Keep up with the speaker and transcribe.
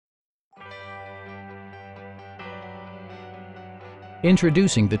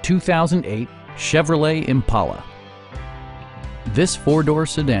Introducing the 2008 Chevrolet Impala. This four-door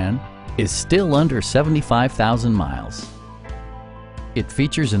sedan is still under 75,000 miles. It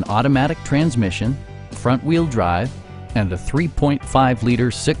features an automatic transmission, front-wheel drive, and a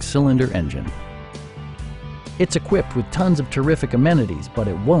 3.5-liter six-cylinder engine. It's equipped with tons of terrific amenities, but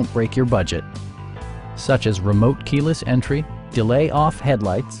it won't break your budget, such as remote keyless entry, delay-off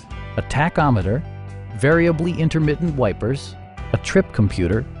headlights, a tachometer, variably intermittent wipers, a trip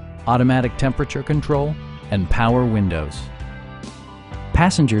computer, automatic temperature control, and power windows.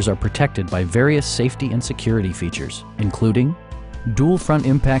 Passengers are protected by various safety and security features, including dual front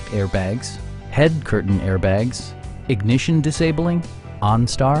impact airbags, head curtain airbags, ignition disabling,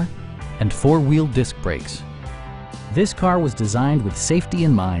 OnStar, and four-wheel disc brakes. This car was designed with safety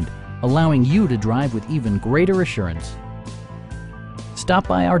in mind, allowing you to drive with even greater assurance. Stop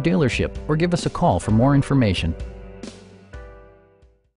by our dealership or give us a call for more information.